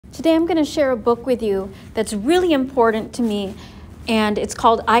Today I'm going to share a book with you that's really important to me, and it's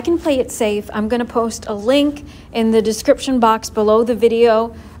called I Can Play It Safe. I'm going to post a link in the description box below the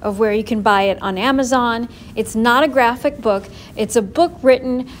video of where you can buy it on Amazon. It's not a graphic book. It's a book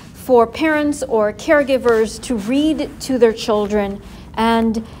written for parents or caregivers to read to their children,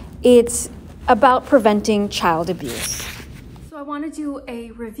 and it's about preventing child abuse. So I want to do a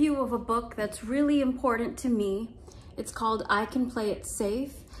review of a book that's really important to me. It's called I Can Play It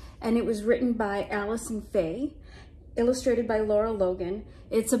Safe, and it was written by Alison, Feigh, illustrated by Laura Logan.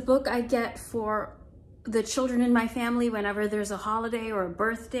 It's a book I get for the children in my family whenever there's a holiday or a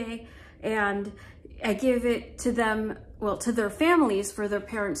birthday, and I give it to them, well, to their families, for their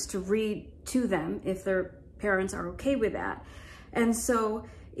parents to read to them if their parents are okay with that. And so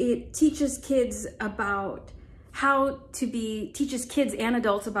it teaches kids about teaches kids and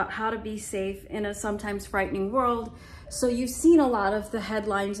adults about how to be safe in a sometimes frightening world. So you've seen a lot of the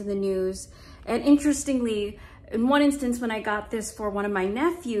headlines in the news. And interestingly, in one instance, when I got this for one of my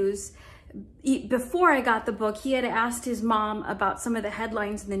nephews, before I got the book, he had asked his mom about some of the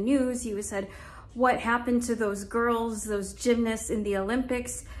headlines in the news. He said, what happened to those girls, those gymnasts in the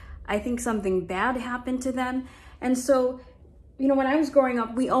Olympics? I think something bad happened to them. And so, you know, when I was growing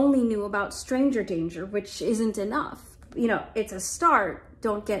up, we only knew about stranger danger, which isn't enough. You know, it's a start.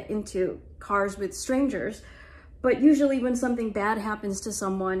 Don't get into cars with strangers. But usually when something bad happens to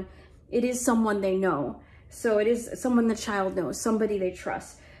someone, it is someone they know. So it is someone the child knows, somebody they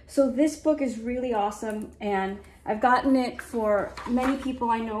trust. So this book is really awesome, and I've gotten it for many people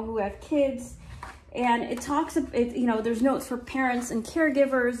I know who have kids. And it talks, you know, there's notes for parents and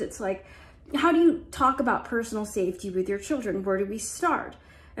caregivers. It's like, how do you talk about personal safety with your children? Where do we start?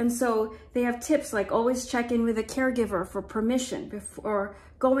 And so they have tips like always check in with a caregiver for permission before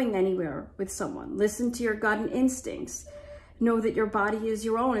going anywhere with someone. Listen to your gut and instincts. Know that your body is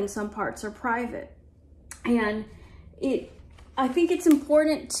your own and some parts are private. And I think it's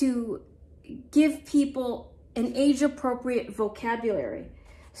important to give people an age-appropriate vocabulary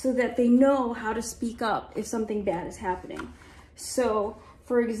so that they know how to speak up if something bad is happening. So,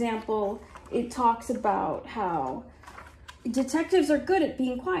 for example, it talks about how detectives are good at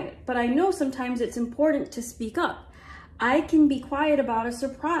being quiet, but I know sometimes it's important to speak up. I can be quiet about a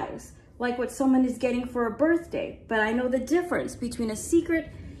surprise, like what someone is getting for a birthday, but I know the difference between a secret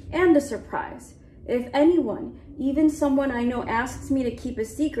and a surprise. If anyone, even someone I know, asks me to keep a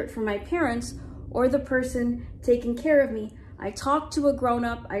secret from my parents or the person taking care of me, I talk to a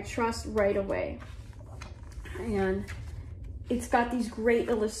grown-up I trust right away. And it's got these great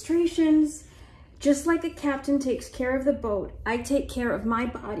illustrations. Just like a captain takes care of the boat, I take care of my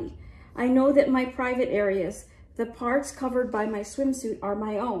body. I know that my private areas, the parts covered by my swimsuit, are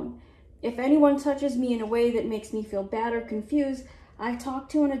my own. If anyone touches me in a way that makes me feel bad or confused, I talk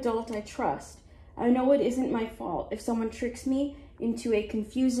to an adult I trust. I know it isn't my fault if someone tricks me into a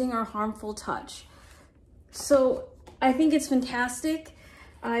confusing or harmful touch. So I think it's fantastic.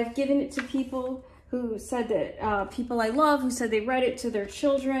 I've given it to people who said that, people I love, who said they read it to their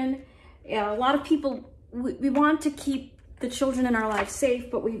children. A lot of people, we want to keep the children in our lives safe,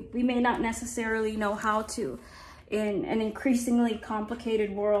 but we may not necessarily know how to in an increasingly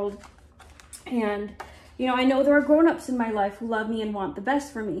complicated world. And, you know, I know there are grown-ups in my life who love me and want the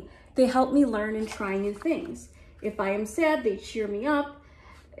best for me. They help me learn and try new things. If I am sad, they cheer me up.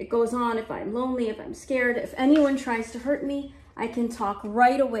 It goes on if I'm lonely, if I'm scared. If anyone tries to hurt me, I can talk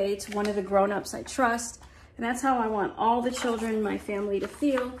right away to one of the grown-ups I trust. And that's how I want all the children in my family to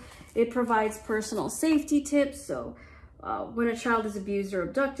feel. It provides personal safety tips. So when a child is abused or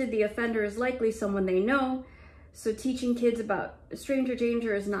abducted, the offender is likely someone they know. So teaching kids about stranger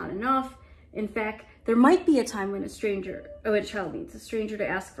danger is not enough. In fact, there might be a time when a child needs a stranger to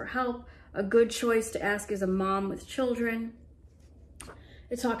ask for help. A good choice to ask is a mom with children.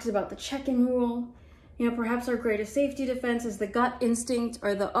 It talks about the check-in rule. You know, perhaps our greatest safety defense is the gut instinct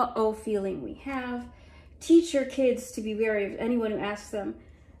or the uh-oh feeling we have. Teach your kids to be wary of anyone who asks them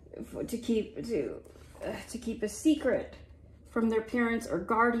to keep a secret from their parents or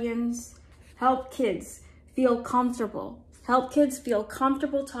guardians. Help kids feel comfortable. Help kids feel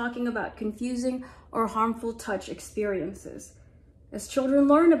comfortable talking about confusing or harmful touch experiences. As children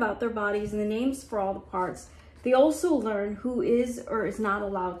learn about their bodies and the names for all the parts, they also learn who is or is not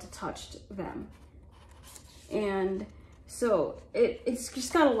allowed to touch them. And so it's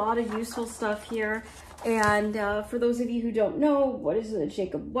just got a lot of useful stuff here. And for those of you who don't know, what is the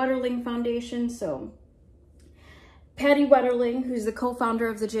Jacob Wetterling Foundation? So Patty Wetterling, who's the co-founder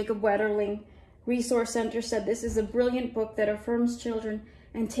of the Jacob Wetterling Resource Center, said this is a brilliant book that affirms children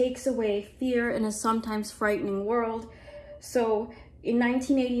and takes away fear in a sometimes frightening world. So in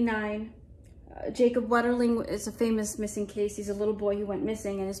 1989, Jacob Wetterling is a famous missing case. He's a little boy who went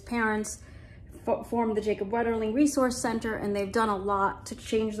missing, and his parents formed the Jacob Wetterling Resource Center, and they've done a lot to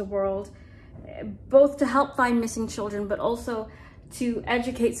change the world, both to help find missing children, but also to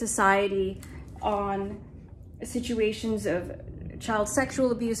educate society on situations of child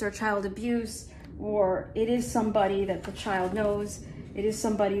sexual abuse or child abuse, or it is somebody that the child knows, it is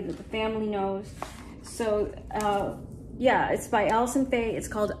somebody that the family knows. So yeah, it's by Alison Feigh. It's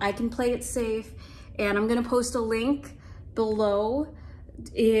called I Can Play It Safe, and I'm gonna post a link below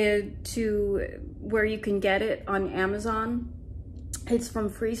to where you can get it on Amazon. It's from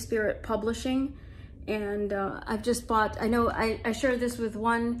Free Spirit Publishing, and I've just bought, I know I shared this with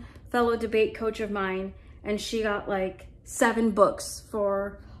one fellow debate coach of mine, and she got like 7 books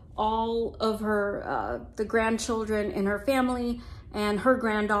for all of her, the grandchildren in her family and her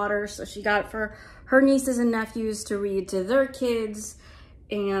granddaughters. So she got it for her nieces and nephews to read to their kids.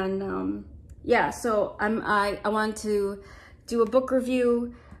 And yeah, so I want to do a book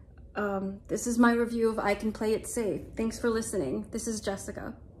review. This is my review of I Can Play It Safe. Thanks for listening. This is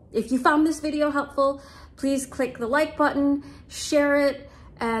Jessica. If you found this video helpful, please click the like button, share it,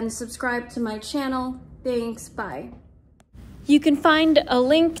 and subscribe to my channel. Thanks, bye. You can find a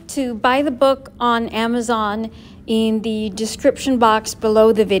link to buy the book on Amazon in the description box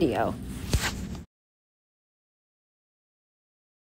below the video.